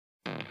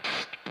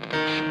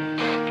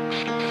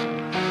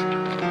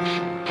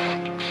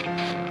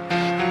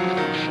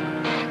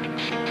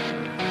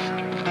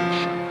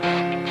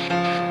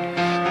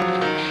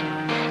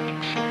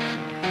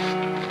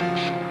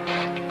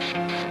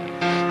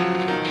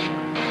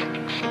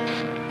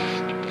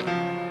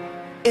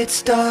It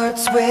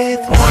starts with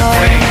one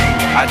thing,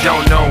 I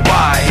don't know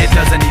why. It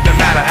doesn't even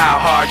matter how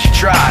hard you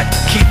tried.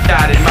 Keep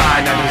that in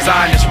mind, I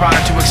designed this rhyme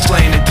to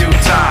explain in due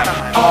time.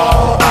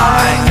 All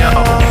I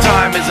know,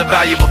 time is a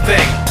valuable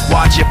thing.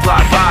 Watch it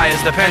fly by as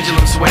the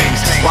pendulum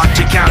swings.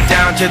 Watch it count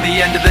down to the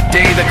end of the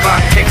day. The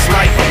clock takes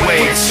life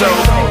away, it's so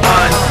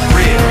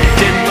unreal.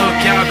 Didn't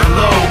look out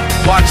below,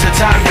 watch the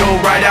time go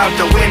right out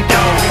the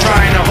window.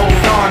 Trying to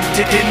hold on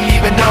to didn't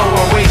even know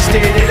I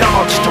wasted it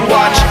all just to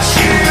watch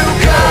you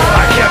go.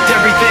 I kept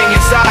everything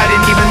inside,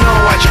 and even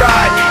though I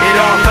tried, it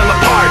all fell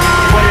apart.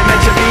 What it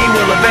meant to be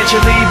will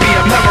eventually be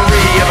a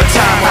memory of a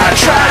time when I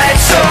tried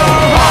so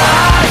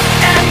hard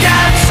and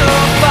got so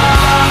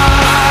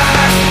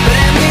far, but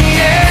in the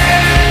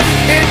end,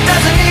 it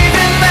doesn't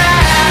even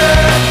matter.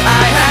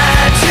 I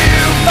had to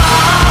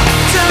fall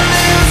to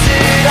lose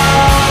it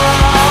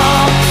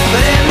all,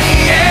 but in the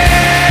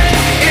end,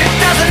 it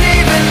doesn't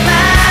even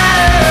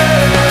matter.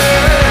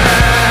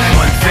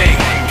 One thing,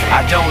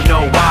 I don't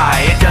know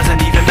why. It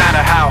doesn't even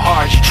matter how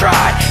hard you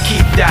try.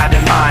 Keep that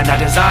in mind, I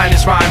designed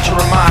this rhyme to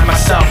remind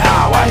myself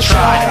how I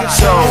tried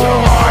so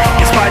hard.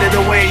 In spite of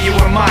the way you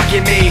were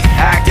mocking me,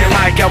 acting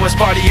like I was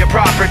part of your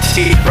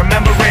property,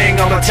 remembering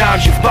all the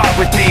times you fought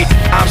with me,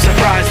 I'm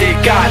surprised it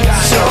got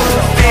so.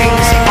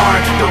 Things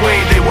aren't the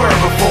way they were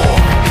before.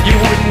 You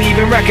wouldn't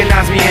even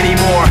recognize me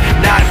anymore.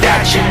 Not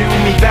that you knew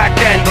me back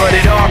then, but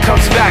it all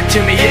comes back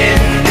to me in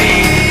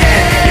the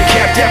end. You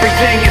kept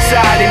everything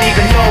inside, and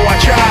even though I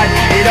tried,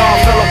 it all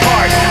fell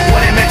apart.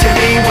 What it meant to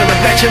me will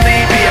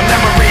eventually be a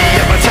memory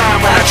of a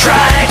time when I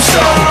tried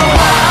so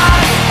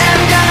hard and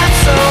got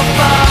so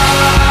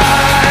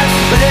far,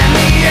 but in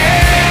the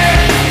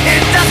end,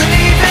 it doesn't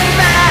even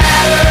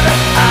matter.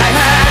 I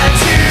had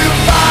to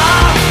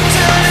fall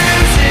to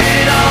lose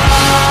it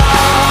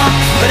all,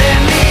 but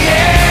in the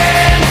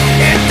end,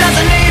 it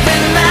doesn't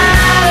even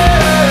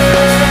matter.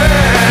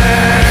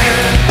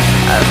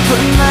 I've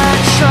put my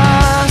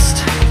trust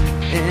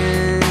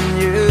in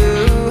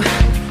you,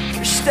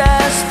 pushed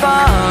as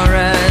far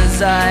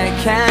as I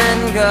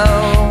can go.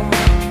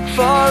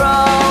 For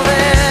all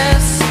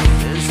this,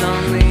 there's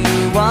only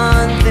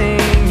one thing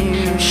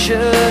you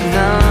should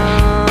know.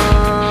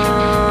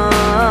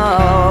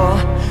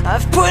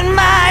 I've put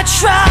my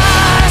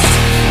trust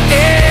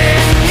in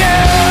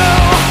you,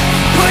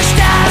 pushed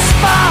as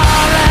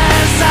far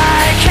as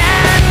I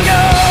can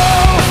go.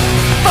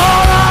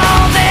 For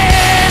all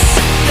this,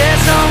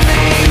 there's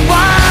only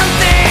one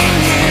thing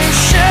you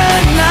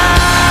should know.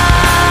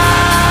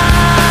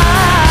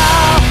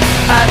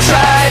 I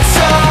tried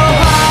so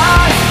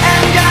hard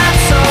and got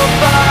so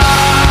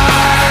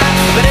far,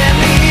 but in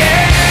the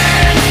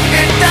end,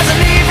 it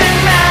doesn't even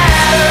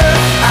matter.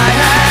 I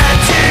had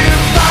to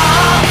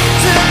fall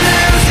to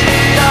lose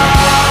it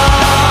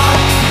all,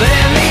 but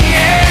in the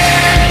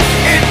end,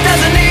 it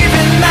doesn't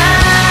even matter.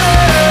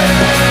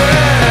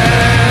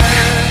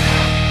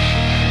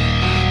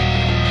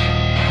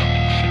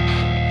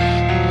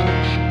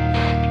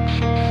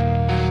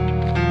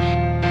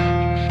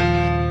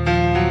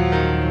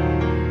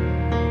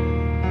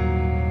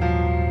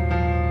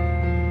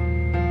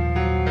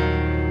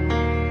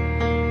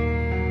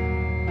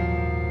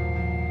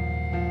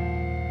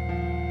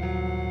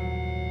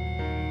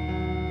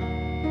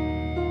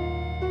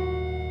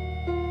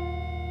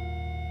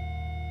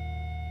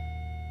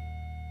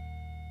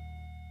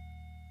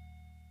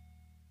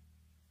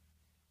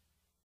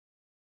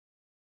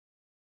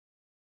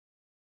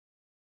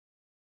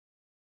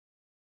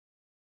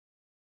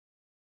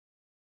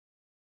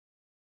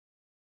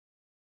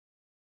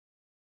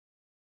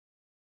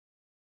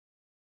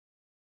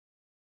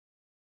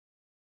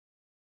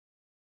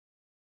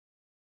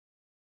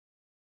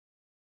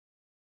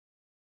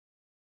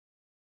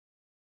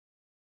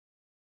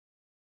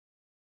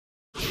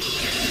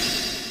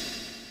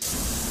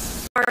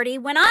 Party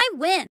when I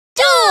win.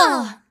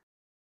 Duh!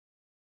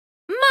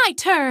 My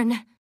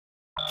turn.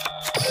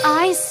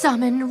 I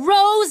summon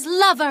Rose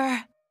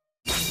Lover.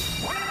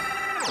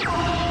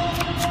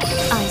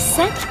 I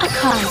set a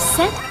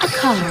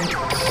card.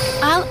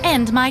 I'll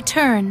end my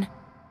turn.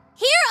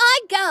 Here I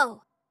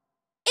go.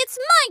 It's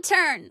my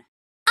turn.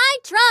 I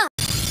draw.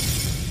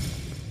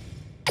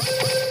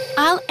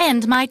 I'll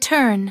end my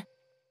turn.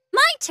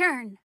 My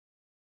turn.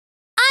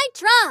 I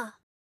draw.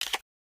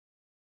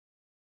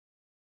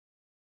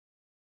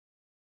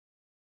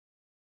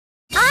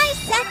 I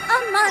set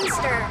a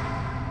monster.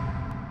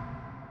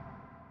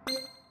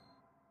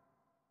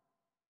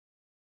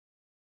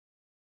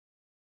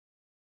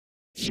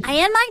 I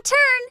end my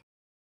turn.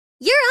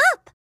 You're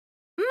up.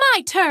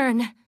 My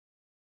turn.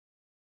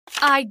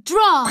 I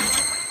draw.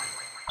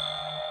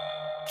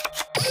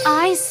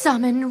 I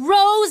summon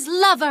Rose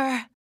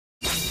Lover.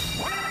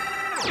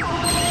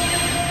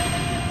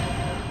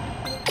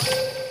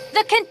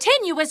 The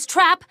continuous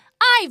trap,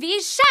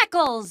 Ivy's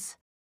Shackles.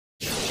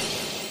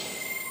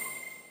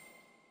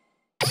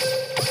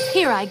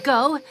 Here I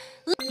go.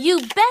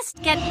 You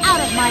best get out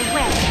of my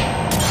way.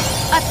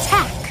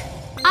 Attack!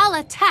 I'll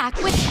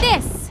attack with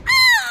this.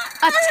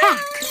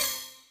 Attack!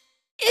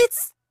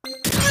 It's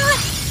not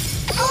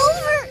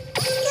over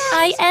yet.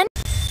 I end.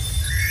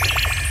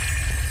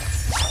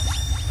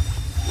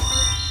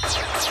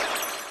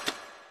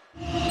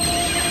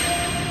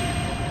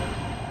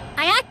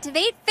 I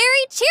activate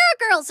Fairy Cheer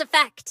Girls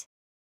effect.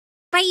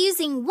 By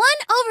using one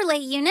overlay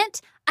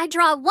unit, I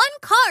draw one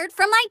card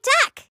from my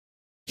deck.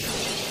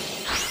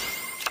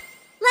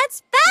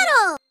 Let's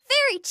battle!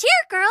 Fairy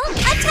Cheer Girl,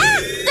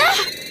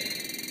 attack!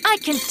 I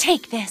can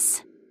take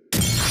this.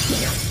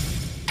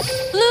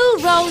 Blue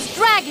Rose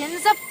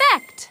Dragon's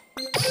effect.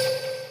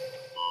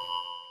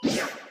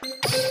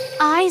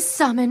 I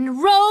summon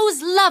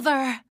Rose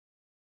Lover.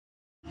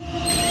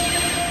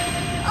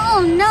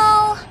 Oh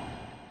no!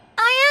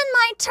 I end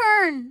my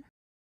turn.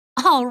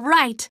 All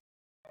right.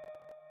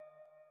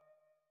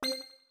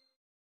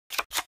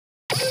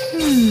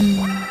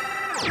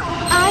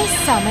 I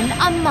summon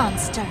a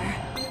monster.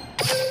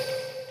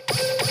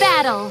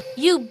 Battle!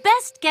 You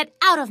best get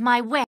out of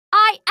my way.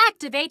 I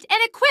activate an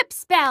equip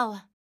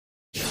spell.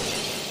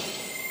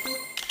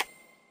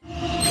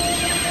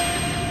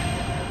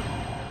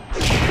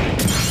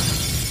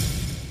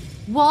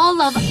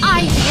 Wall of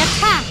Ivy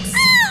attacks.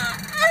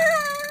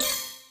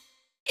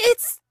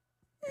 It's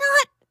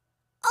not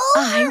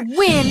over I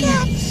win.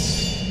 yet.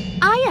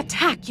 I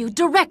attack you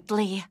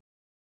directly.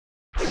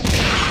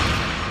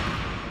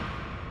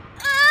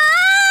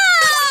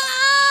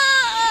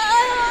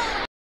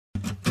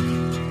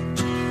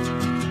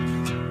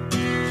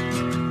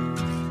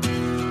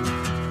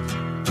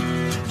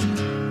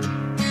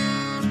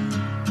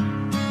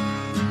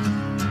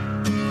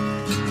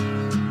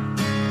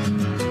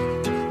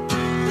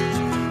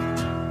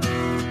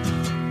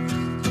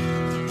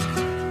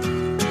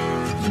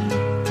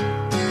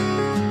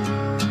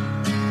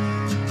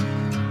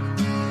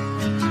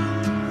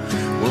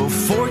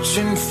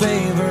 Fortune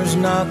favors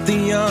not the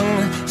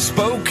young,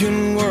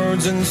 spoken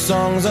words and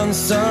songs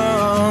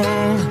unsung.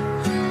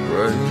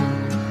 Right.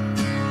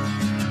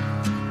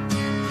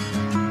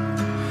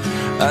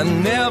 I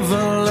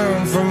never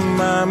learn from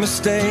my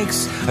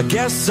mistakes. I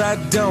guess I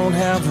don't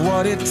have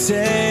what it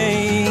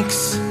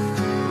takes.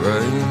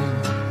 Right.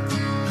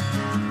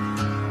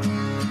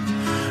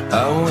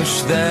 I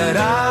wish that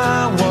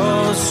I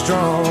was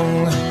strong